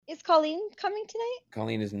Is Colleen coming tonight?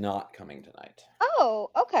 Colleen is not coming tonight.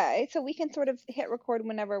 Oh, okay. So we can sort of hit record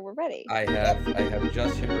whenever we're ready. I have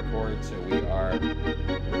just hit record, so we are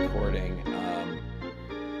recording.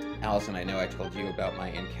 Allison, I know I told you about my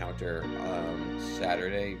encounter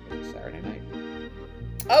Saturday night.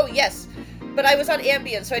 Oh, yes. But I was on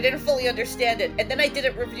Ambien, so I didn't fully understand it. And then I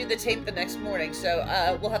didn't review the tape the next morning, so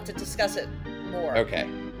we'll have to discuss it more. Okay.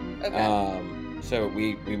 So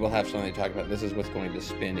we will have something to talk about. This is what's going to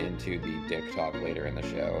spin into the dick talk later in the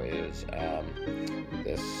show, is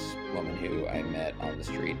this woman who I met on the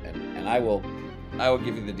street. And I will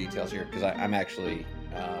give you the details here, because I'm actually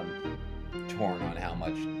torn on how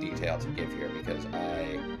much detail to give here, because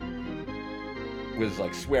I was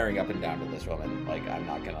like swearing up and down to this woman, like, I'm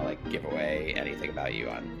not gonna like give away anything about you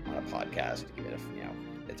on a podcast, even if, you know,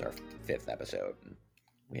 it's our 5th episode and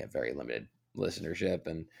we have very limited listenership,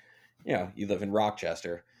 and you know, you live in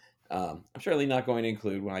Rochester. I'm certainly not going to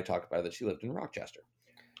include when I talk about it that she lived in Rochester.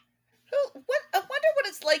 I wonder what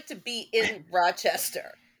it's like to be in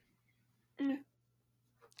Rochester. Be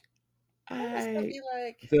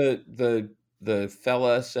like? The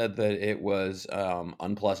fella said that it was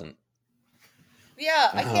unpleasant. Yeah,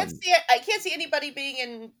 I can't see anybody being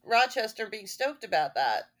in Rochester being stoked about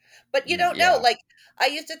that. But you don't know. Like, I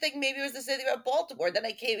used to think maybe it was the same thing about Baltimore. Then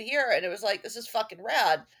I came here and it was like, this is fucking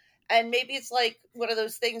rad. And maybe it's like one of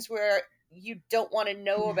those things where you don't want to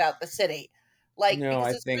know about the city. Like, no, because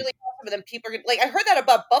I it's think really awesome. And then people are like, I heard that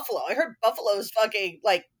about Buffalo. I heard Buffalo's fucking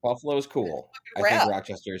like. Buffalo's cool. I think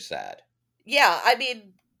Rochester's sad. Yeah, I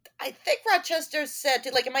mean, I think Rochester's sad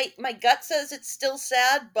too. Like, my gut says it's still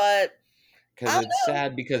sad, but. Because it's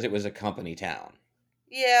sad because it was a company town.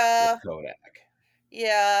 Yeah. With Kodak.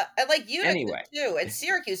 Yeah, I like Utica anyway. too, and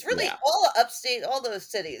Syracuse. Really, all upstate, all those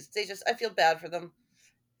cities. I feel bad for them.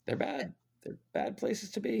 They're bad. They're bad places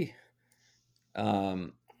to be.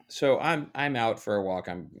 So I'm out for a walk.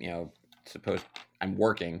 I'm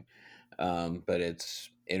working, but it's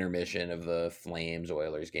intermission of the Flames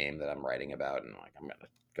Oilers game that I'm writing about, and like I'm gonna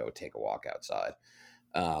go take a walk outside.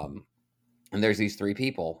 And there's these 3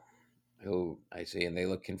 people who I see, and they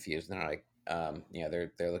look confused, and they're like,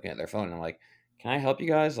 they're looking at their phone, and I'm like, can I help you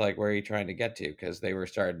guys? Like, where are you trying to get to? Because they were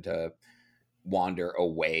starting to wander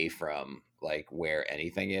away from like where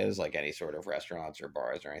anything is, like any sort of restaurants or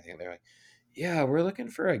bars or anything. They're like, yeah, we're looking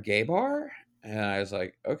for a gay bar. And I was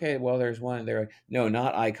like, okay, well, there's one. They're like, no,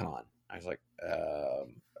 not Icon. I was like,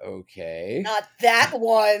 okay. Not that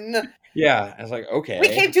one. Yeah. I was like, okay. We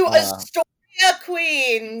came to Astoria,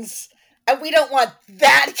 Queens, and we don't want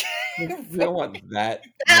that. We don't want that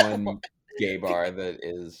one gay bar that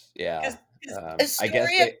is, yeah.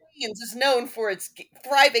 Astoria, Queens is known for its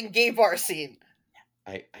thriving gay bar scene.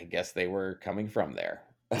 I guess they were coming from there.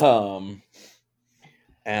 And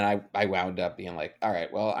I wound up being like, all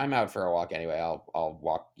right, well, I'm out for a walk anyway. I'll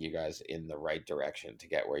walk you guys in the right direction to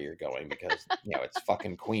get where you're going, because, you know, it's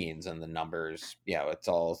fucking Queens, and the numbers, you know, it's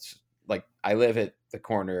all like, I live at the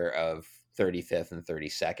corner of 35th and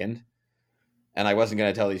 32nd. And I wasn't going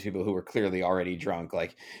to tell these people who were clearly already drunk,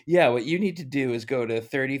 like, yeah, what you need to do is go to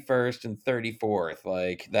 31st and 34th.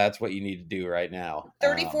 Like, that's what you need to do right now.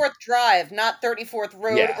 34th Drive, not 34th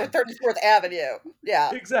Road or 34th Avenue.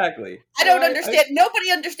 Yeah. Exactly. I don't understand. Nobody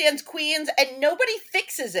understands Queens, and nobody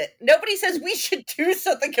fixes it. Nobody says we should do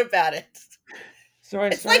something about it. So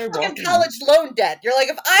it's like fucking college loan debt. You're like,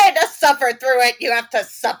 if I had to suffer through it, you have to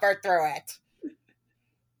suffer through it.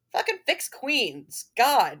 Fucking fix Queens.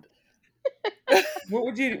 God. What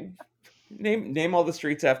would you name all the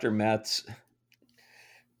streets after Mets?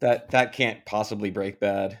 That can't possibly break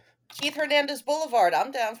bad. Keith Hernandez Boulevard.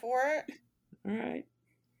 I'm down for it. All right.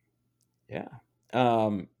 Yeah.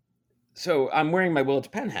 So I'm wearing my Willets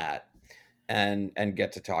pen hat and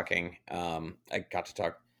get to talking. I got to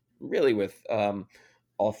talk really with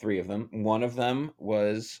all 3 of them. One of them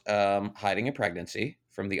was hiding a pregnancy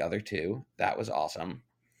from the other 2. That was awesome.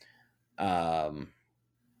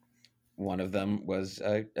 One of them was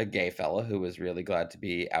a gay fella who was really glad to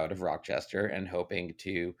be out of Rochester and hoping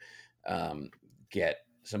to get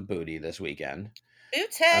some booty this weekend.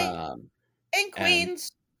 Booty in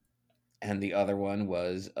Queens. And the other one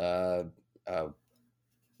was a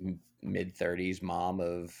mid-30s mom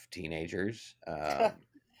of teenagers,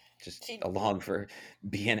 just along for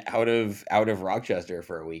being out of Rochester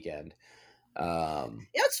for a weekend. You know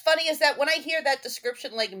what's funny is that when I hear that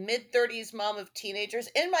description, like mid-30s mom of teenagers,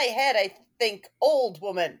 in my head I think old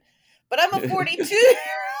woman, but I'm a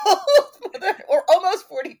 42-year-old mother, or almost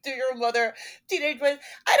 42-year-old mother, teenage woman.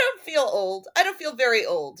 I don't feel old. I don't feel very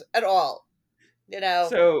old at all. You know.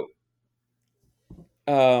 So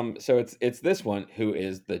So it's this one who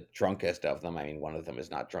is the drunkest of them. I mean, one of them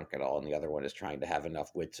is not drunk at all, and the other one is trying to have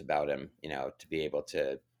enough wits about him, to be able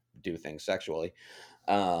to do things sexually.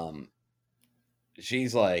 Um,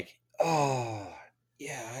 she's like, "Oh,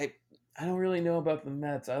 yeah, I don't really know about the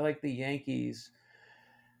Mets. I like the Yankees.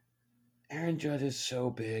 Aaron Judge is so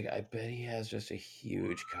big. I bet he has just a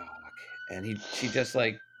huge cock." And she just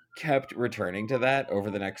like kept returning to that over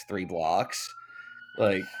the next 3 blocks.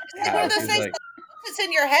 Like It's like one how of those she's things like, that's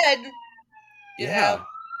in your head. yeah.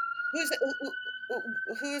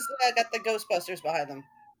 Who's got the Ghostbusters behind them?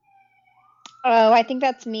 Oh, I think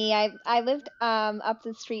that's me. I lived up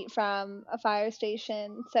the street from a fire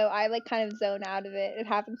station, so I like kind of zone out of it. It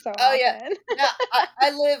happens so Oh yeah, often. yeah.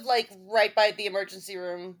 I live like right by the emergency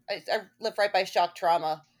room. I live right by shock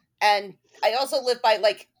trauma, and I also live by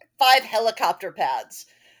like 5 helicopter pads.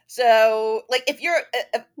 So like if you're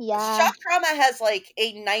Yeah. shock trauma has like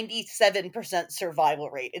a 97%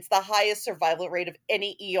 survival rate. It's the highest survival rate of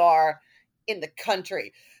any ER in the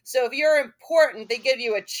country. So if you're important, they give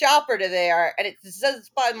you a chopper to there, and it says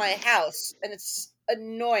by my house, and it's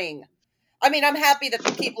annoying. I mean, I'm happy that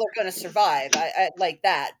the people are going to survive. I like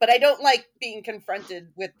that, but I don't like being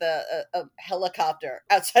confronted with a helicopter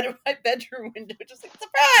outside of my bedroom window. Just like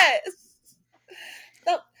surprise.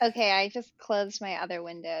 Stop. Okay, I just closed my other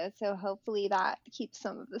window, so hopefully that keeps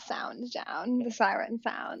some of the sounds down, the siren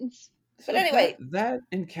sounds. But So anyway, that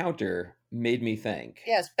encounter made me think.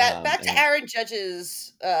 yes, back to And Aaron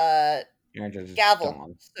Judge's Aaron Judge is gavel,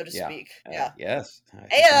 gone. so to Yeah. speak. Yeah. Yes.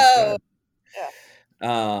 Ayo.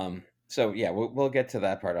 So yeah, we'll get to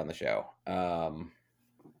that part on the show.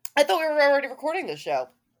 I thought we were already recording the show.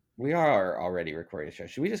 We are already recording the show.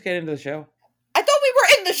 Should we just get into the show? I thought we were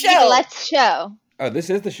in the show. Yeah, let's show. Oh,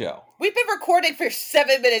 this is the show. We've been recording for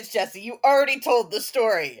 7 minutes, Jesse. You already told the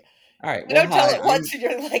story. All right. You don't tell it once and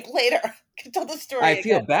you're like, later. Tell the story. I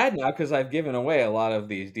feel bad now because I've given away a lot of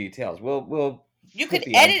these details. We'll you put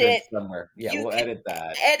can the edit it somewhere. Yeah, we'll edit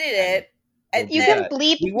that. Edit it. You can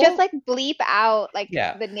bleep, just like bleep out like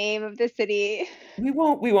the name of the city. We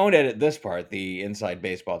won't edit this part, the inside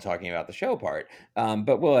baseball talking about the show part.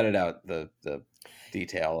 But we'll edit out the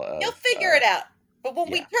detail of. You'll figure it out. But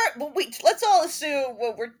when we let's all assume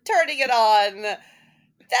when we're turning it on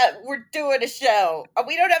that we're doing a show.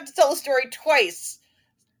 We don't have to tell the story twice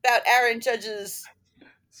about Aaron Judge's.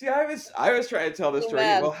 See, I was trying to tell the story.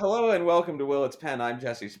 Man. Well, hello and welcome to Willets Pen. I'm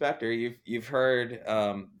Jesse Spector. You've heard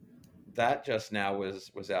that just now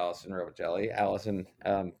was Allison Robotelli. Allison,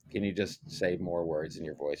 can you just say more words in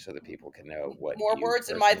your voice so that people can know what more words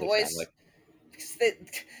in my voice? Like?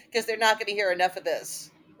 Because they're not going to hear enough of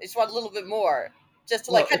this. They just want a little bit more, just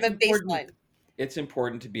to kind of a baseline. It's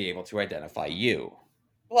important to be able to identify you.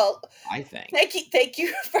 Well, I think. Thank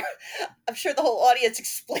you for. I'm sure the whole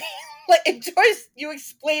audience enjoys you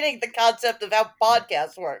explaining the concept of how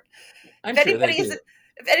podcasts work. If anybody's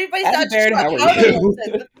not just how to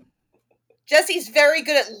listen, Jesse's very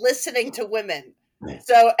good at listening to women.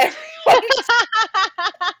 So everyone.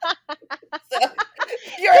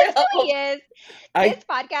 This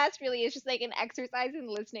podcast really is just like an exercise in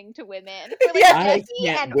listening to women. I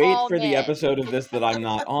can't wait for the episode of this that I'm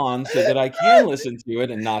not on so that I can listen to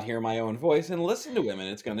it and not hear my own voice and listen to women.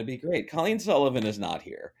 It's going to be great. Colleen Sullivan is not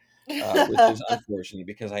here, which is unfortunate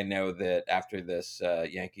because I know that after this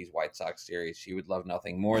Yankees-White Sox series, she would love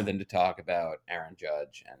nothing more than to talk about Aaron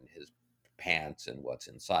Judge and his pants and what's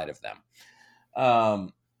inside of them.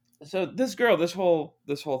 So this girl, this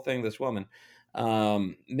whole thing, this woman,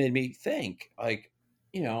 made me think, I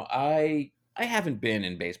haven't been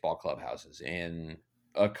in baseball clubhouses in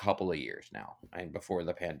a couple of years now. Before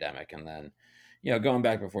the pandemic, and then, going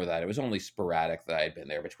back before that, it was only sporadic that I had been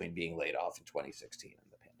there between being laid off in 2016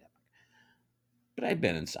 and the pandemic. But I'd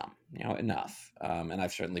been in some, enough, and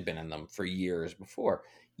I've certainly been in them for years before.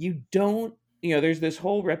 You don't. There's this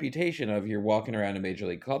whole reputation of you're walking around a major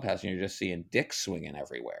league clubhouse and you're just seeing dicks swinging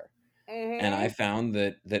everywhere. Mm-hmm. And I found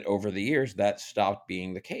that over the years that stopped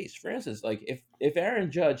being the case. For instance, like if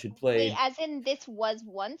Aaron Judge had played. Wait, as in this was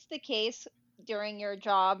once the case during your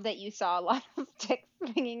job that you saw a lot of dicks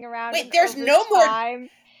swinging around. Wait, there's no more.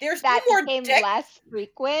 There's that no more became dick. Less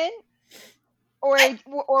frequent. Or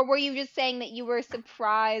were you just saying that you were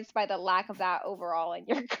surprised by the lack of that overall in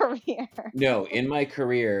your career? No, in my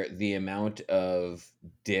career, the amount of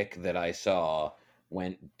dick that I saw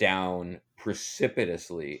went down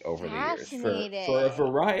precipitously over the years for a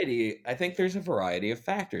variety. I think there's a variety of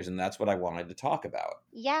factors, and that's what I wanted to talk about.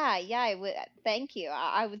 Yeah, I would. Thank you.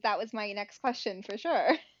 That was my next question for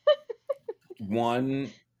sure. One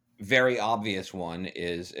very obvious one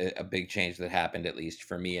is a big change that happened, at least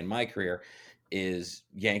for me in my career, is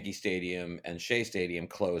Yankee Stadium and Shea Stadium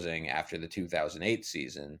closing after the 2008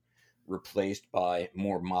 season, replaced by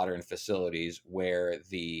more modern facilities where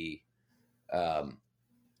the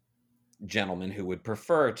gentlemen who would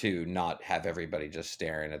prefer to not have everybody just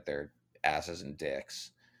staring at their asses and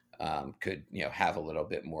dicks could, have a little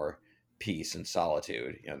bit more peace and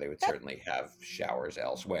solitude. They would certainly have showers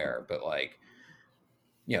elsewhere, but like,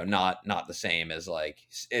 not the same as like,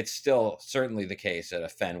 it's still certainly the case at a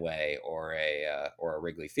Fenway or a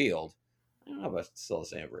Wrigley Field. I don't know, but it's still the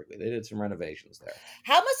same at Wrigley. They did some renovations there.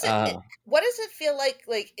 How must it? What does it feel like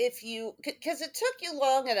if you? Because it took you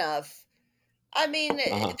long enough. I mean,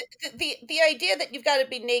 the idea that you've got to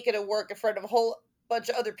be naked at work in front of a whole bunch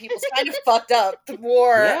of other people is kind of fucked up. The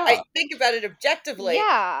more I think about it objectively.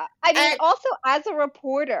 Yeah. I mean, also as a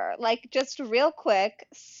reporter, like just real quick,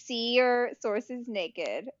 see your sources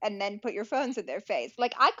naked and then put your phones in their face.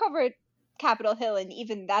 Like I covered Capitol Hill and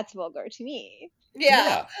even that's vulgar to me.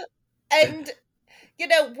 Yeah. And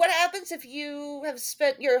what happens if you have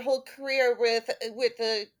spent your whole career with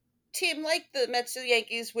a team like the Mets or the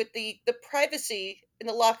Yankees with the privacy in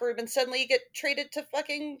the locker room, and suddenly you get traded to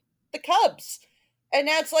fucking the Cubs, and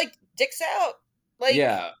now it's like dicks out. Like,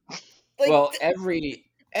 well,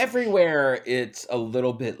 everywhere it's a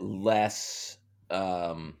little bit less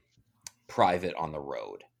private on the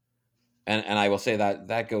road, and I will say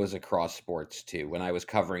that goes across sports too. When I was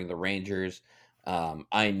covering the Rangers,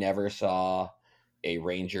 I never saw a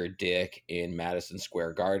Ranger dick in Madison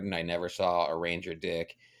Square Garden. I never saw a Ranger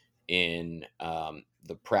dick in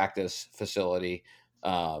the practice facility.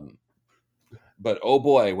 But oh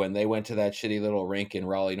boy, when they went to that shitty little rink in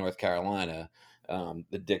Raleigh, North Carolina,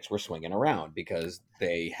 the dicks were swinging around because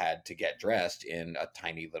they had to get dressed in a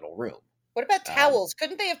tiny little room. What about towels?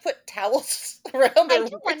 Couldn't they have put towels around their I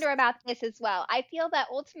do wonder about this as well. I feel that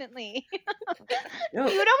ultimately you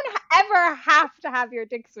don't ever have to have your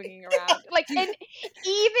dick swinging around. Like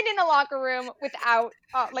even in a locker room without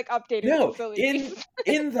like updated facilities.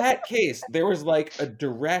 In that case, there was like a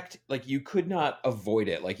direct, like you could not avoid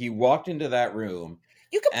it. Like you walked into that room.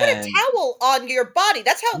 You could put a towel on your body.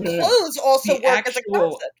 That's how clothes also work as a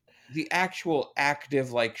concept. The actual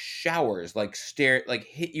active like showers like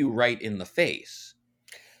hit you right in the face.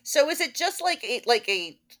 So is it just like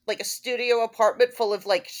a studio apartment full of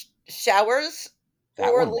like showers?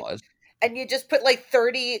 That one was. And you just put like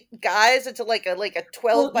 30 guys into like a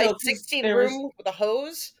 12 by 16 room with a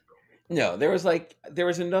hose? No, there was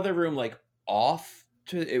another room like off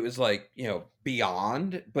to, it was like,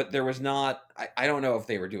 beyond, but there was not, I don't know if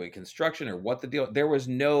they were doing construction or what the deal. There was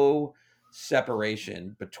no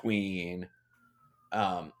separation between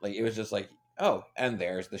like it was just like, oh, and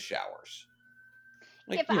there's the showers.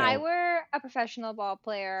 Like, if I were a professional ball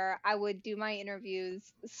player, I would do my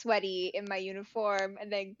interviews sweaty in my uniform and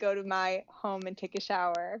then go to my home and take a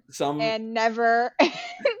shower. And never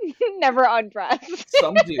never undress.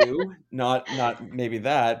 Some do, not maybe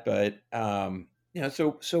that, but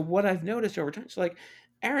so what I've noticed over time, so like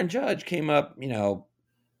Aaron Judge came up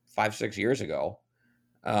 5-6 years ago.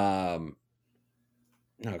 No,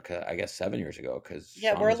 I guess 7 years ago, because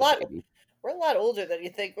we're a lot older than you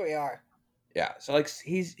think we are. Yeah, so like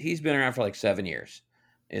he's been around for like 7 years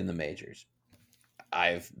in the majors.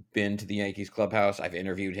 I've been to the Yankees clubhouse. I've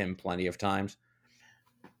interviewed him plenty of times.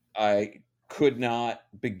 I could not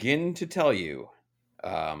begin to tell you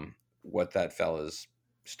what that fella's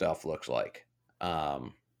stuff looks like,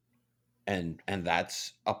 and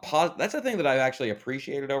that's that's a thing that I've actually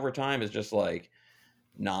appreciated over time, is just like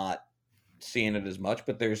not seeing it as much.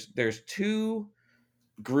 But there's two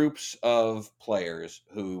groups of players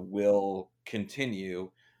who will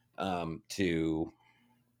continue to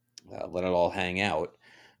let it all hang out.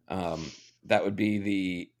 That would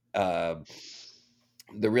be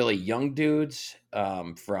the really young dudes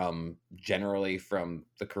generally from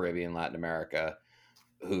the Caribbean, Latin America,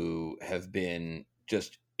 who have been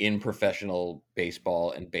just in professional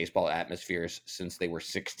baseball and baseball atmospheres since they were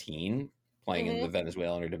 16, playing in the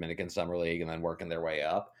Venezuelan or Dominican Summer League and then working their way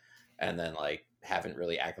up, and then like haven't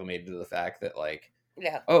really acclimated to the fact that like,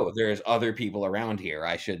 oh, there's other people around here.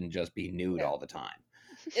 I shouldn't just be nude all the time.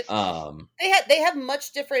 They have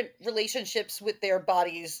much different relationships with their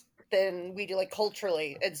bodies than we do, like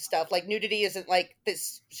culturally and stuff. Like nudity isn't like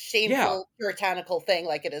this shameful puritanical thing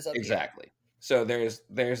like it is up exactly here. So there's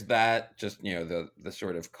that, just the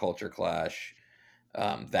sort of culture clash,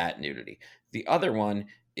 that nudity. The other one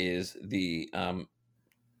is the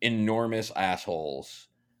enormous assholes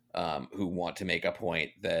who want to make a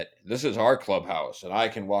point that this is our clubhouse and I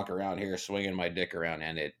can walk around here swinging my dick around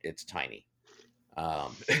and it's tiny.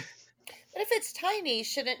 But if it's tiny,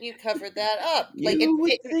 shouldn't you cover that up? You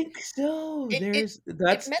would think so. It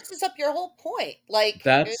messes up your whole point.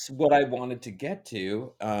 That's what I wanted to get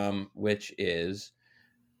to, which is,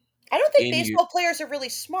 I don't think baseball players are really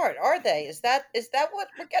smart, are they? Is that what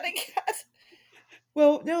we're getting at?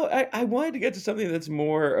 Well, no, I wanted to get to something that's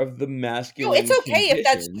more of the masculine. No, it's okay if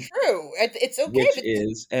that's true. It's okay. Which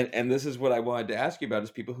is, and this is what I wanted to ask you about, is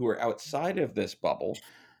people who are outside of this bubble.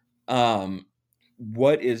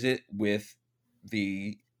 What is it with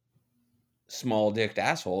the small-dicked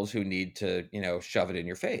assholes who need to, shove it in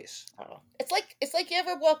your face? It's like you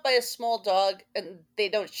ever walk by a small dog and they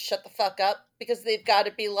don't shut the fuck up because they've got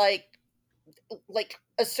to be like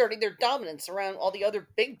asserting their dominance around all the other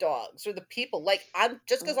big dogs or the people. Like, I'm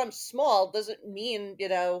just because I'm small doesn't mean you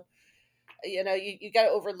got to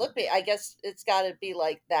overlook me. I guess it's got to be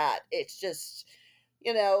like that. It's just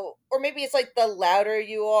or maybe it's like the louder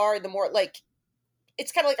you are, the more like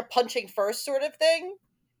it's kind of like a punching first sort of thing.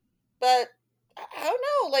 But I don't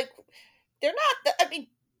know, like they're not. I mean,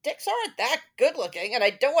 dicks aren't that good looking, and I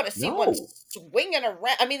don't want to see one swinging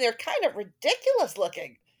around. I mean, they're kind of ridiculous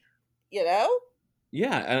looking.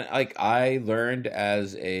 Yeah, and like I learned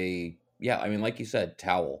as like you said,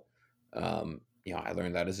 towel. I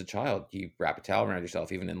learned that as a child. You wrap a towel around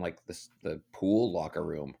yourself, even in like the pool locker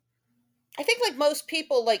room. I think like most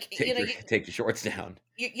people, like take your shorts down.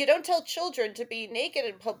 You don't tell children to be naked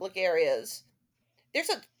in public areas. There's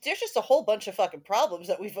just a whole bunch of fucking problems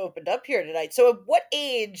that we've opened up here tonight. So at what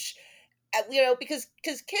age? Because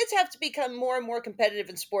kids have to become more and more competitive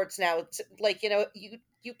in sports now. It's like,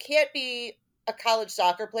 you can't be a college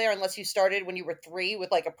soccer player unless you started when you were 3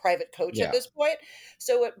 with like a private coach at this point.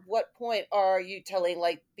 So at what point are you telling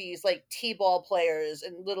like these like T-ball players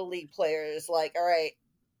and little league players, like, all right,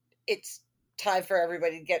 it's time for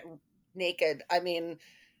everybody to get naked? I mean,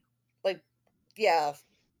 like, yeah,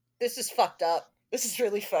 this is fucked up. This is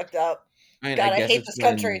really fucked up. God, I hate this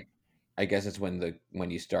country. I guess it's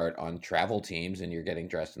when you start on travel teams and you're getting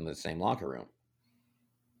dressed in the same locker room.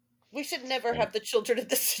 We should never have the children in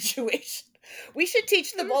this situation. We should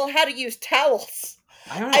teach them all how to use towels.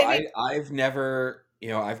 I don't know. I've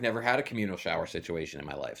never had a communal shower situation in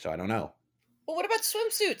my life, so I don't know. Well, what about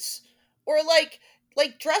swimsuits or like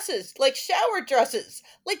dresses, like shower dresses?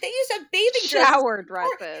 Like they used to have bathing shower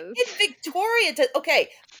dresses. It's Victorian times. Okay,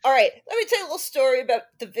 all right. Let me tell you a little story about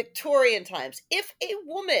the Victorian times. If a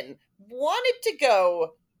woman wanted to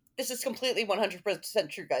go, this is completely 100%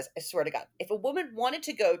 true, guys. I swear to God. If a woman wanted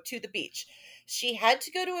to go to the beach, she had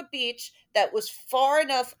to go to a beach that was far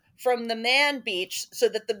enough from the man beach so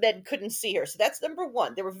that the men couldn't see her. So that's number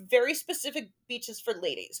one. There were very specific beaches for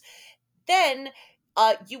ladies. Then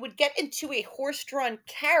you would get into a horse-drawn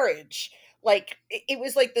carriage. Like, it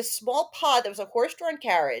was like this small pod that was a horse-drawn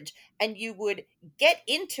carriage, and you would get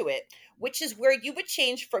into it, which is where you would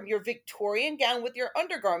change from your Victorian gown with your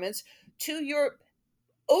undergarments to your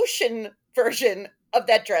ocean version of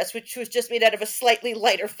that dress, which was just made out of a slightly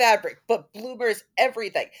lighter fabric, but bloomers,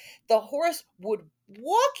 everything. The horse would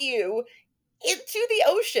walk you into the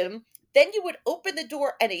ocean. Then you would open the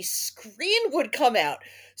door and a screen would come out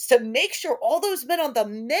to make sure all those men on the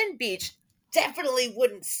men beach definitely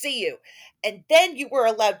wouldn't see you. And then you were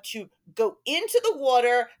allowed to go into the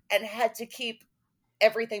water and had to keep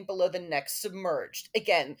everything below the neck submerged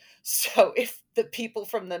again. So if the people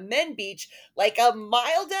from the men beach, like a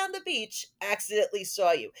mile down the beach, accidentally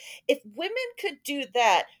saw you, if women could do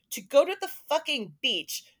that to go to the fucking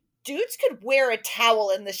beach, dudes could wear a towel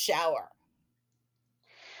in the shower.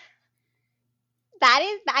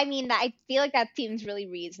 I feel like that seems really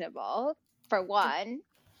reasonable, for one.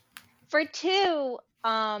 For two,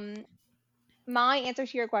 my answer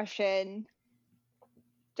to your question,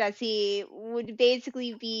 Jesse, would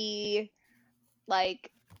basically be,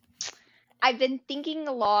 like, I've been thinking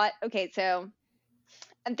a lot. Okay, so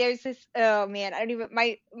there's this, oh man,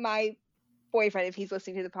 my boyfriend, if he's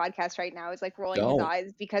listening to the podcast right now, is like rolling his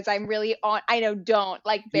eyes because I'm really on. I know, don't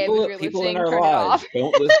like babe. If you're listening, turn it off.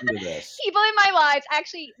 Don't listen to this. People in my lives.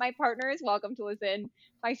 Actually, my partner is welcome to listen.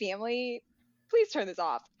 My family, please turn this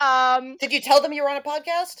off. Did you tell them you were on a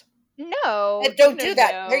podcast? No. And don't do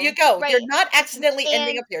that. No. There you go. Right. You're not accidentally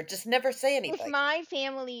ending up here. Just never say anything. If my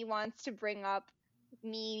family wants to bring up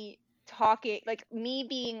me talking, like me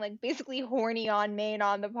being like basically horny on Maine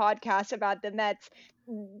on the podcast about the Mets,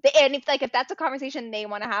 and if that's a conversation they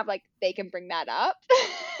want to have, like they can bring that up.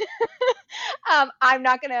 I'm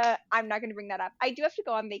not gonna bring that up. I do have to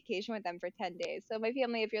go on vacation with them for 10 days. So my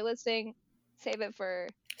family, if you're listening, save it for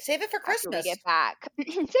Christmas. We get back.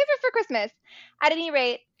 Save it for Christmas. At any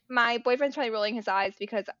rate, my boyfriend's probably rolling his eyes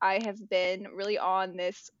because I have been really on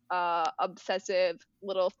this obsessive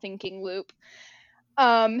little thinking loop.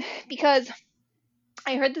 Because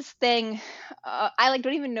I heard this thing, I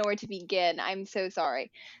don't even know where to begin. I'm so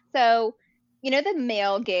sorry. So, the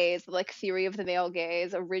male gaze, theory of the male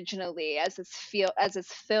gaze originally as this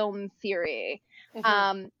film theory.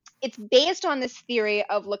 Mm-hmm. It's based on this theory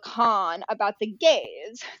of Lacan about the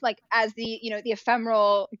gaze, as the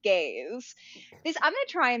ephemeral gaze. I'm going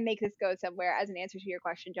to try and make this go somewhere as an answer to your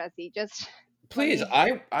question, Jesse. Just please.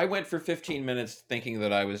 I went for 15 minutes thinking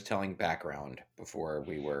that I was telling background before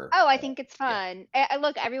we were. Oh, I think it's fun. Yeah.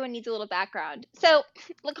 Look, everyone needs a little background. So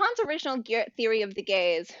Lacan's original theory of the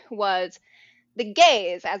gaze was the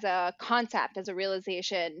gaze as a concept, as a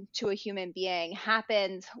realization to a human being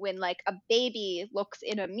happens when a baby looks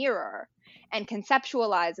in a mirror and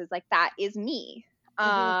conceptualizes that is me.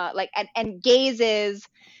 Mm-hmm. And gazes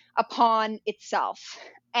upon itself.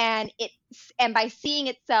 And by seeing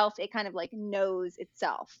itself, it kind of knows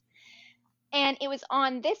itself. And it was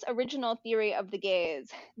on this original theory of the gaze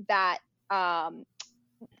that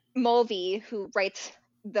Mulvey, who writes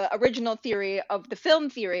the original theory of the film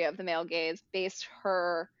theory of the male gaze, based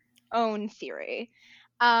her own theory.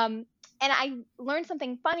 And I learned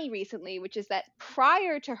something funny recently, which is that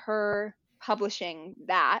prior to her publishing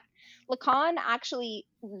that, Lacan actually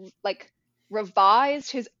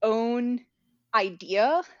revised his own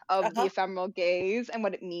idea of the ephemeral gaze and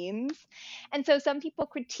what it means. And so some people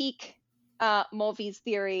critique Mulvey's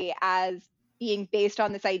theory as being based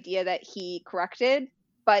on this idea that he corrected,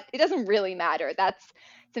 but it doesn't really matter. That's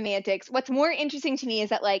semantics. What's more interesting to me is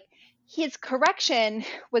that his correction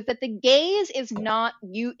was that the gaze is not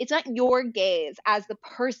you. It's not your gaze as the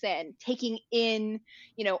person taking in,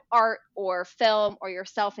 art or film or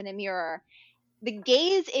yourself in a mirror. The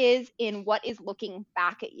gaze is in what is looking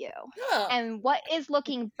back at you. Yeah. And what is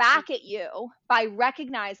looking back at you by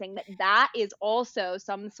recognizing that is also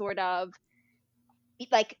some sort of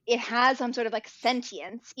it has some sort of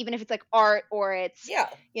sentience, even if it's art or it's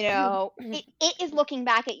it is looking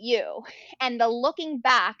back at you, and the looking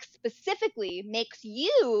back specifically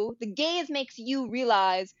the gaze makes you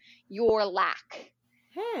realize your lack.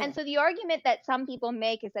 And so the argument that some people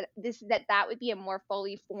make is that would be a more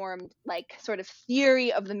fully formed sort of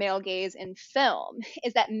theory of the male gaze in film,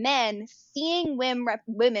 is that men seeing women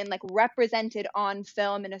represented on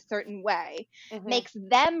film in a certain way makes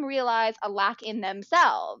them realize a lack in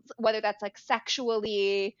themselves, whether that's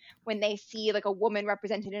sexually, when they see a woman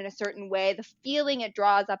represented in a certain way, the feeling it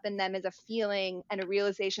draws up in them is a feeling and a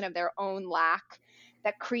realization of their own lack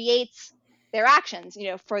that creates their actions,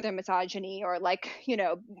 further misogyny or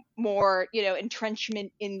more,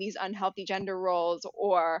 entrenchment in these unhealthy gender roles.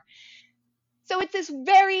 Or so it's this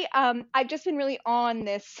very, I've just been really on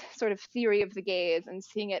this sort of theory of the gaze and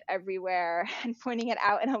seeing it everywhere and pointing it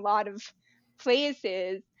out in a lot of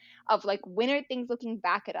places of when are things looking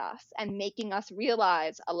back at us and making us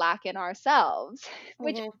realize a lack in ourselves,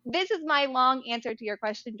 which this is my long answer to your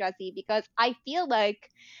question, Jesse, because I feel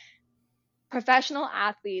professional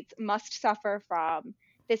athletes must suffer from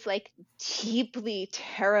this deeply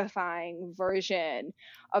terrifying version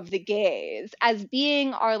of the gaze as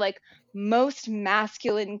being our most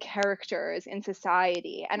masculine characters in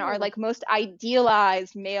society and our most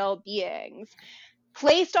idealized male beings,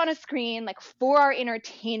 placed on a screen for our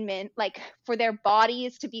entertainment, for their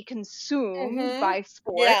bodies to be consumed by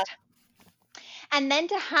sport. Yeah. And then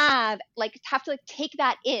to have to take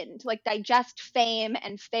that in, to digest fame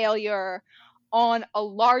and failure on a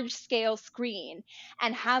large scale screen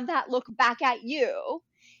and have that look back at you.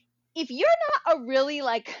 If you're not a really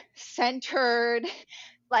centered,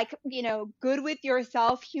 good with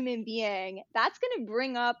yourself human being, that's going to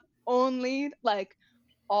bring up only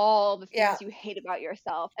all the things you hate about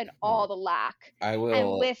yourself and all the lack.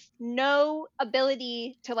 And with no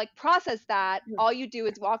ability to process that, all you do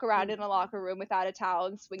is walk around in a locker room without a towel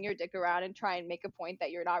and swing your dick around and try and make a point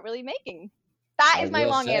that you're not really making. That is my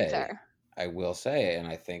long answer. I will say, and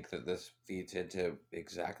I think that this feeds into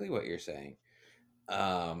exactly what you're saying.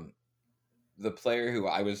 The player who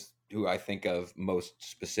I think of most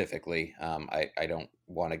specifically, I don't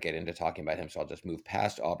want to get into talking about him, so I'll just move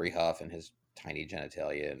past Aubrey Huff and his tiny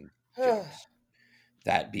genitalia and jokes.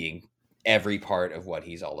 That being every part of what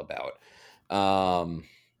he's all about. I'll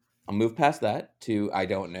move past that to I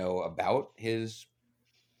don't know about his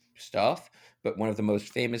stuff, but one of the most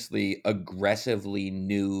famously aggressively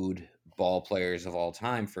nude ball players of all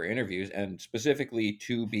time for interviews, and specifically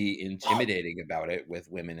to be intimidating about it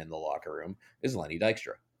with women in the locker room, is Lenny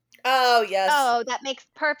Dykstra. Oh, yes. Oh, that makes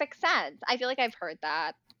perfect sense. I feel like I've heard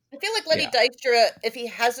that. I feel like Lenny Dykstra, if he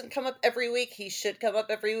hasn't come up every week, he should come up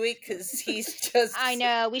every week because he's just. I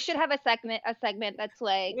know. We should have a segment that's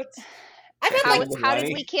like, how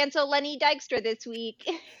did we cancel Lenny Dykstra this week?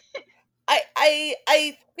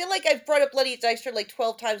 I feel like I've brought up Lenny Dykstra like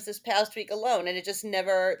 12 times this past week alone, and it just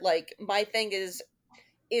never, like, my thing is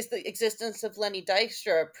the existence of Lenny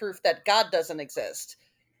Dykstra proof that God doesn't exist?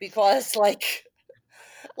 Because like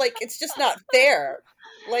it's just not fair.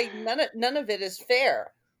 Like none of it is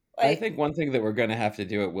fair. I think one thing that we're going to have to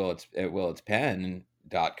do at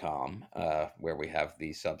willetspen.com, where we have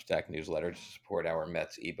the Substack newsletter to support our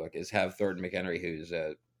Mets ebook, is have Thornton McHenry, who's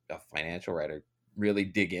a financial writer, really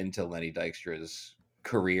dig into Lenny Dykstra's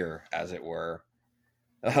career, as it were,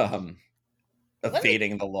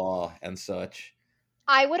 evading the law and such.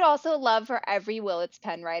 I would also love for every Willets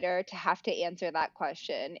pen writer to have to answer that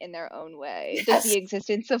question in their own way. Yes. Does the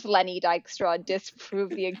existence of Lenny Dykstra disprove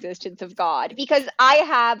the existence of God? Because I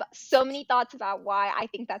have so many thoughts about why I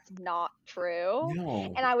think that's not true.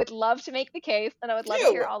 No. And I would love to make the case, and I would love to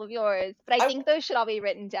hear all of yours. But I think those should all be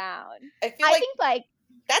written down. I think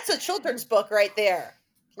that's a children's book right there.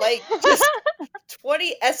 Like, just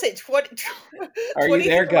 20 essay, 20. Are you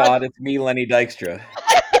there, God? It's me, Lenny Dykstra.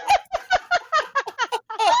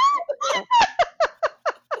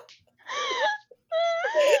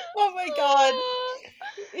 Oh my God.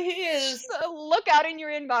 He is. Look out in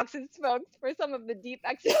your inboxes, folks, for some of the deep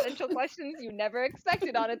existential questions you never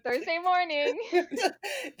expected on a Thursday morning.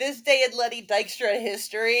 This day in Lenny Dykstra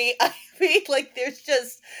history, I mean, like, there's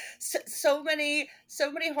just so many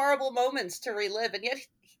horrible moments to relive, and yet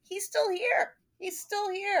he's still here. He's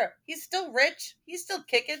still here. He's still rich. He's still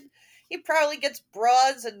kicking. He probably gets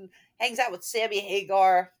broads and hangs out with Sammy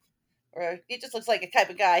Hagar. Or he just looks like a type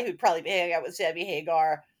of guy who'd probably be hanging out with Sammy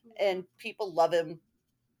Hagar, and people love him.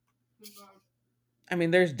 I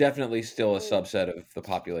mean, there's definitely still a subset of the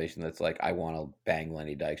population that's like, I want to bang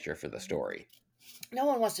Lenny Dykstra for the story. No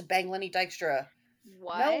one wants to bang Lenny Dykstra.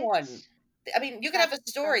 What? No one. I mean, you can have a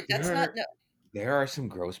story. There are some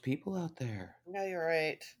gross people out there. No, you're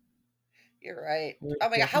right. You're right. Oh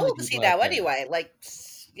my God, how old is he now anyway? Like,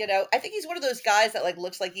 you know, I think he's one of those guys that like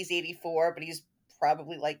looks like he's 84, but he's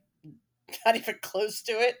probably like not even close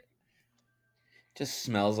to it. Just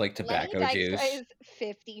smells like tobacco Lenny juice. Dykstra is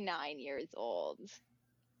 59 years old.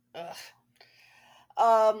 Ugh.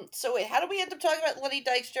 So wait, how do we end up talking about Lenny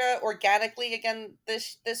Dykstra organically again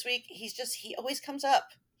this week? He always comes up.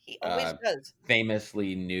 He always does.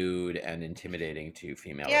 Famously nude and intimidating to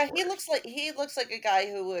female. Yeah, reporters. he looks like a guy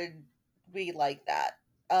who would be like that.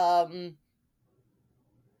 A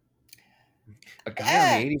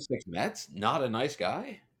guy on the 86 Mets? Not a nice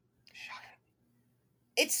guy?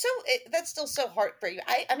 It's that's still so heartbreaking.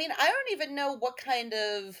 I mean, I don't even know what kind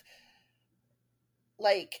of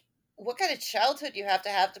childhood you have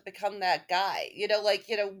to become that guy. You know, like,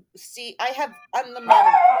 you know, see, I'm the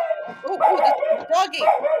mom. Oh, doggy.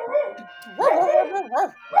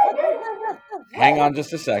 Hang on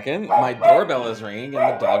just a second. My doorbell is ringing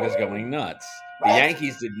and the dog is going nuts. The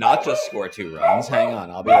Yankees did not just score 2 runs. Hang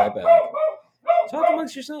on, I'll be right back. Talk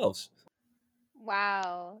amongst yourselves.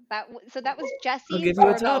 Wow, that was Jesse's I'll give you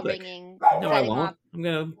a topic. Ringing. No, I won't. I'm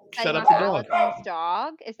gonna shut up the dog. Allison's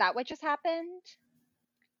dog. Is that what just happened?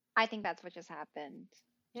 I think that's what just happened.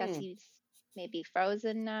 Jesse's maybe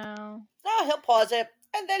frozen now. No, he'll pause it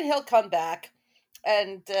and then he'll come back,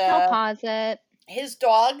 and he'll pause it. His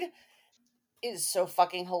dog is so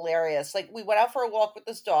fucking hilarious. Like, we went out for a walk with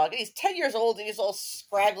this dog, and he's 10 years old, and he's all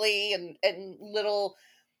scraggly and little,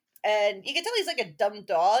 and you can tell he's like a dumb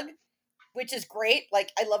dog, which is great. Like,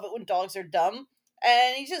 I love it when dogs are dumb.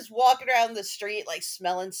 And he's just walking around the street, like,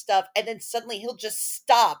 smelling stuff. And then suddenly he'll just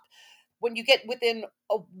stop when you get within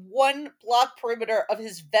a 1 block perimeter of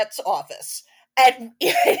his vet's office. And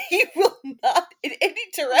he will not in any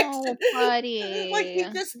direction. Oh, buddy. Like, he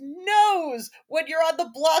just knows when you're on the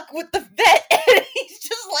block with the vet. And he's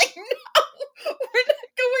just like, no, we're not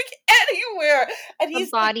going anywhere. And the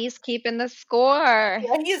body's like, keeping the score.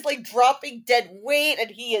 Yeah, he is like dropping dead weight, and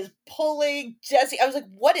he is pulling Jesse. I was like,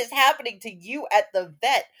 what is happening to you at the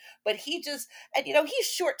vet? But he just, and you know, he's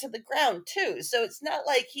short to the ground too. So it's not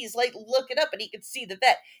like he's like looking up and he can see the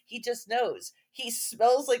vet. He just knows. He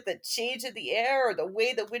smells like the change in the air or the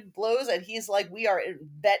way the wind blows. And he's like, we are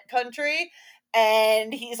in vet country.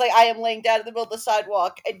 And he's like, I am laying down in the middle of the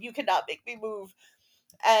sidewalk and you cannot make me move.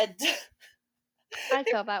 And I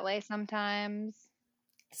feel that way sometimes.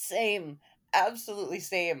 Same. Absolutely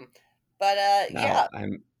same. But no, yeah.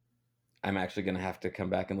 I'm actually gonna have to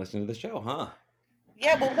come back and listen to the show, huh?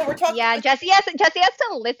 Yeah, well, no, we're talking. Yeah, Jesse has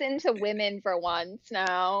to listen to women for once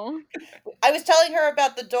now. I was telling her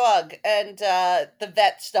about the dog and the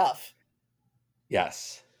vet stuff.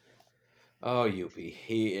 Yes. Oh, Youpie.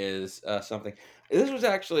 He is something. This was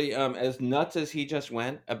actually, as nuts as he just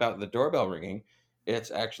went about the doorbell ringing,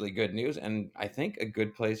 it's actually good news, and I think a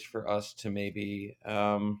good place for us to maybe...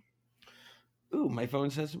 Ooh, my phone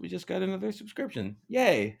says we just got another subscription.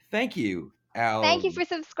 Yay. Thank you, Al. Thank you for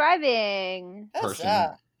subscribing. Person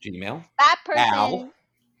Gmail.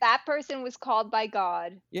 That person was called by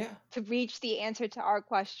God. Yeah. To reach the answer to our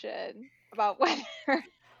question about whether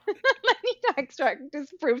Lenny Dykstra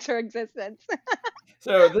disproves her existence.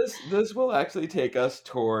 So this will actually take us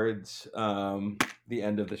towards the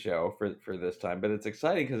end of the show for this time, but it's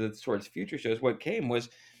exciting because it's towards future shows. What came was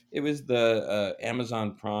it was the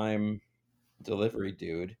Amazon Prime delivery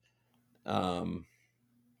dude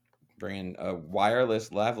bringing a wireless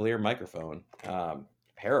lavalier microphone,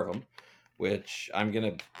 pair of them, which I'm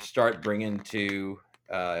gonna start bringing to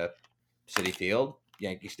Citi Field,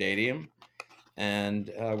 Yankee Stadium,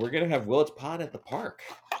 and we're gonna have Willets Pod at the park.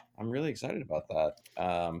 I'm really excited about that.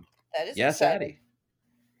 That is exciting.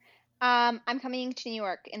 Addie. I'm coming to New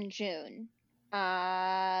York in June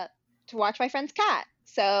to watch my friend's cat.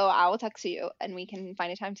 So I will text you and we can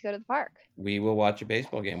find a time to go to the park. We will watch a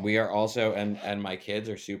baseball game. We are also, and my kids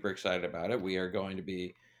are super excited about it. We are going to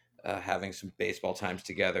be having some baseball times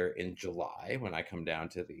together in July when I come down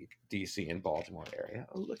to the DC and Baltimore area.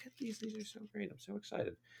 Oh, look at these. These are so great. I'm so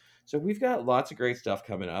excited. So we've got lots of great stuff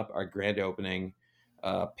coming up. Our grand opening,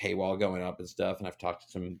 paywall going up and stuff. And I've talked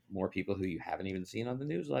to some more people who you haven't even seen on the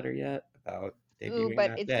newsletter yet about debuting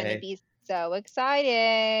but it's going to be so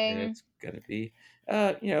exciting. It's going to be,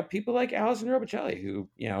 people like Allison Robicelli, who,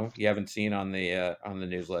 you haven't seen on the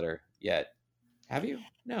newsletter yet. Have you?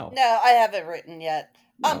 No, I haven't written yet.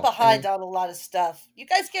 No. I'm behind on a lot of stuff. You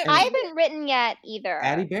guys get. I haven't written yet either.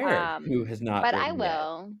 Addie Baird, who has not, but I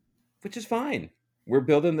will, yet, which is fine. We're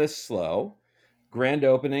building this slow. Grand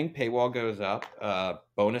opening, paywall goes up.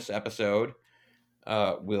 Bonus episode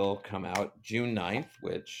will come out June 9th,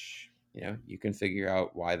 which you can figure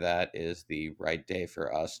out why that is the right day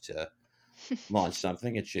for us to launch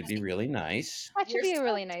something. It should be really nice. That should be a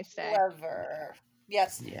really nice day. Clever.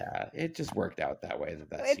 Yes. Yeah, it just worked out that way.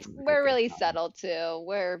 We're really subtle too.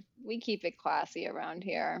 We keep it classy around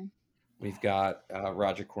here. We've got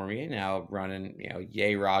Roger Cormier now running,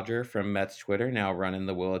 Yay Roger from Mets Twitter now running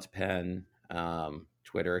the Willets Pen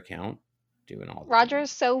Twitter account, doing all.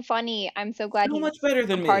 Roger's so funny. I'm so glad he's much better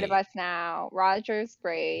than part of us now. Roger's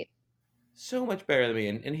great. So much better than me,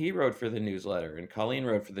 and he wrote for the newsletter, and Colleen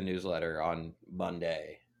wrote for the newsletter on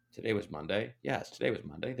Monday. Today was Monday. Yes, today was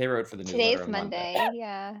Monday. They wrote for the newsletter. Today's on Monday.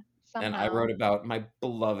 Yeah. Somehow. And I wrote about my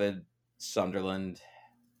beloved Sunderland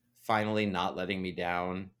finally not letting me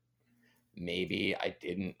down. Maybe I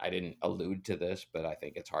didn't allude to this, but I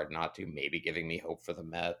think it's hard not to. Maybe giving me hope for the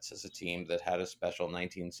Mets as a team that had a special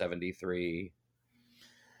 1973,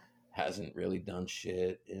 hasn't really done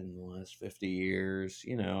shit in the last 50 years,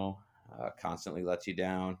 constantly lets you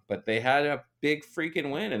down. But they had a big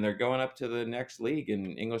freaking win, and they're going up to the next league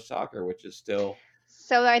in English soccer, which is still.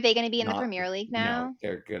 So are they going to be in the Premier League now?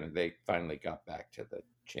 No, they finally got back to the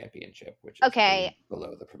championship, which is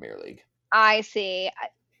below the Premier League. I see.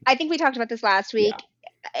 I think we talked about this last week.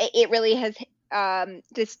 Yeah. It really has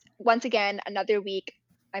just once again another week.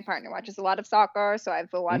 My partner watches a lot of soccer, so I've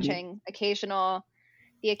been watching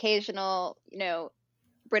the occasional,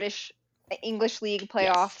 British English league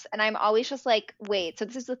playoffs, and I'm always just like, wait, so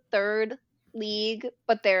this is the third league,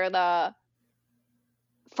 but they're the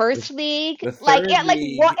first league? What?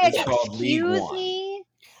 Excuse me.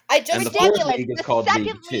 Ridiculous. The second league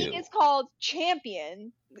is called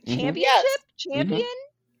Champion. Championship? Yes. Champion?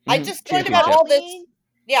 I just learned about all this.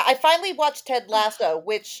 Yeah, I finally watched Ted Lasso,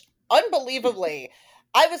 which, unbelievably,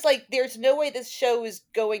 I was like, there's no way this show is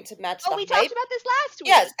going to match the hype. We talked about this last week.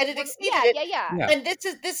 Yes, and it exceeded it. Yeah. And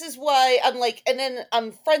this is why I'm like, and then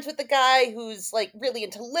I'm friends with the guy who's like really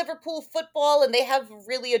into Liverpool football, and they have a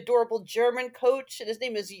really adorable German coach, and his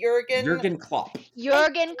name is Jurgen. Jurgen Klopp.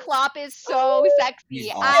 Jurgen Klopp is so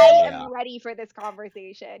sexy. Awesome, I am ready for this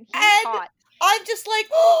conversation. He's hot. I'm just like,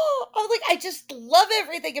 I just love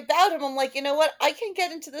everything about him. I'm like, you know what? I can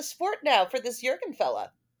get into the sport now for this Jurgen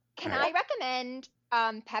fella. Can I recommend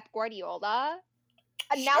Pep Guardiola?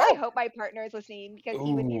 Now I hope my partner is listening because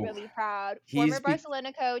he would be really proud. Former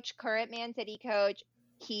Barcelona coach, current Man City coach.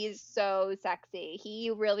 He's so sexy.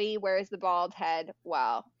 He really wears the bald head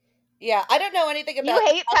well. Yeah, I don't know anything about. You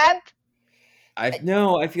hate Pep?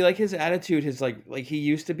 I feel like his attitude is like he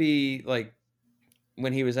used to be like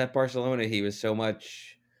when he was at Barcelona. He was so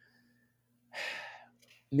much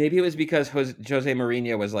Maybe it was because Jose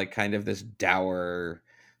Mourinho was like kind of this dour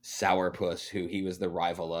sourpuss who he was the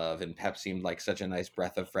rival of, and Pep seemed like such a nice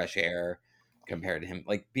breath of fresh air compared to him.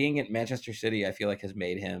 Like being at Manchester City, I feel like has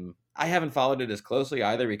made him. I haven't followed it as closely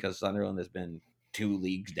either because Sunderland has been 2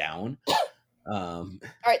 leagues down. All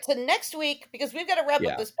right, so next week, because we've got to wrap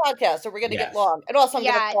up this podcast, so we're going to get long, and also I'm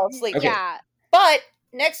going to fall asleep. Okay. Yeah, but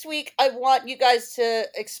next week I want you guys to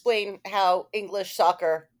explain how English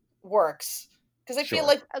soccer works. Because I feel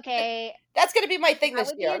like that's going to be my thing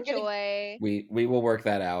this year. We will work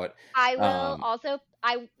that out. I will also.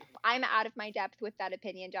 I'm out of my depth with that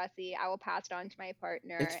opinion, Jesse. I will pass it on to my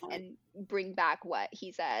partner and bring back what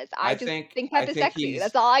he says. I just think Pep is sexy.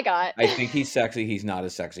 That's all I got. I think he's sexy. He's not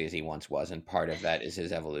as sexy as he once was, and part of that is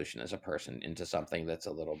his evolution as a person into something that's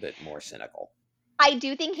a little bit more cynical. I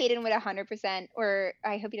do think Hayden would 100%, or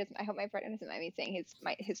I hope he doesn't. I hope my partner doesn't mind me saying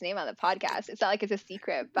his name on the podcast. It's not like it's a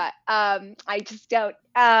secret, but I just don't.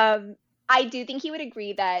 I do think he would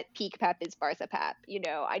agree that peak Pep is Barca Pep.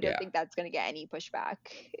 I don't think that's going to get any pushback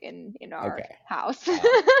in our house.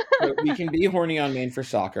 So we can be horny on Maine for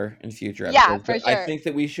soccer in future episodes. Yeah, for sure. I think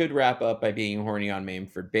that we should wrap up by being horny on Maine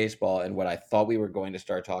for baseball, and what I thought we were going to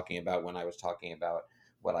start talking about when I was talking about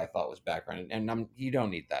what I thought was background. And you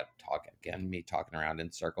don't need that talk again, me talking around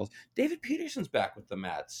in circles. David Peterson's back with the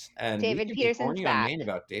Mets. And David Peterson's horny back. On Maine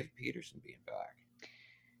about David Peterson being back.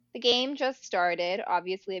 The game just started.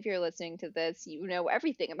 Obviously, if you're listening to this, you know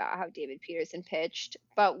everything about how David Peterson pitched.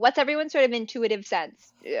 But what's everyone's sort of intuitive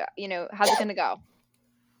sense? How's it going to go?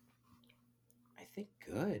 I think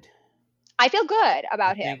good. I feel good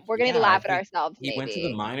about him. We're going to laugh at ourselves, He went to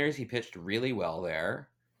the minors. He pitched really well there.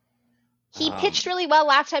 He pitched really well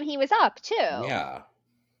last time he was up, too. Yeah.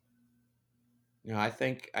 I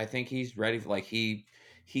think he's ready for,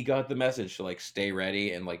 he got the message to stay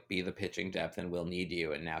ready and be the pitching depth and we'll need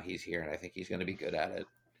you, and now he's here and I think he's going to be good at it.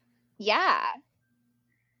 Yeah.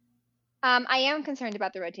 I am concerned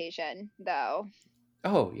about the rotation though.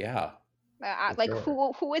 Oh yeah.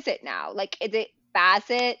 Sure. Who is it now? Is it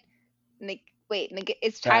Bassett?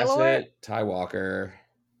 Is Tyler? Ty Walker.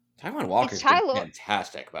 Taiwan Walker's been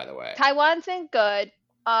fantastic, by the way. Taiwan's been good.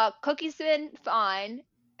 Cookie's been fine.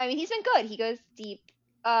 I mean, he's been good. He goes deep.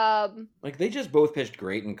 They just both pitched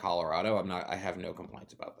great in Colorado. I have no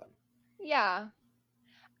complaints about them. Yeah.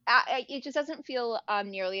 It just doesn't feel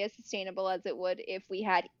nearly as sustainable as it would if we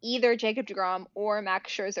had either Jacob deGrom or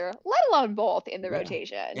Max Scherzer, let alone both in the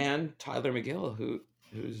rotation. And Tyler McGill,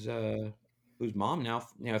 whose mom now,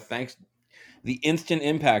 thanks the instant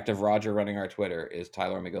impact of Roger running our Twitter is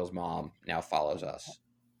Tyler McGill's mom now follows us.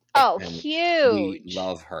 Oh, huge. We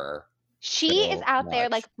love her. She is out there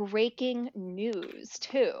breaking news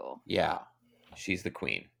too. Yeah, she's the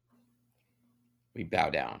queen. We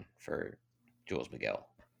bow down for Jules McGill.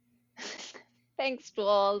 Thanks,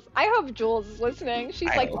 Jules. I hope Jules is listening. She's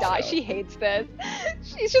she hates this.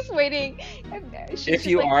 She's just waiting. If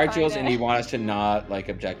you are Jules and you want us to not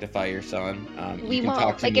objectify your son, you can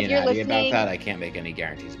talk to me and Addie about that. I can't make any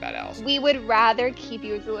guarantees about Allison. We would rather keep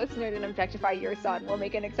you as a listener than objectify your son. We'll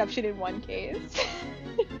make an exception in one case.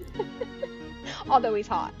 Although he's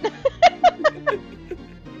hot.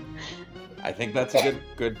 I think that's a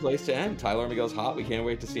good place to end. Tyler McGill's hot. We can't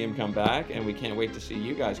wait to see him come back, and we can't wait to see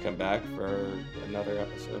you guys come back for another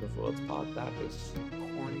episode of Willets Pod. That was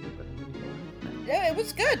corny, but yeah, it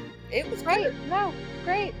was good. It was great. Good. No,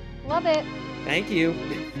 great. Love it. Thank you.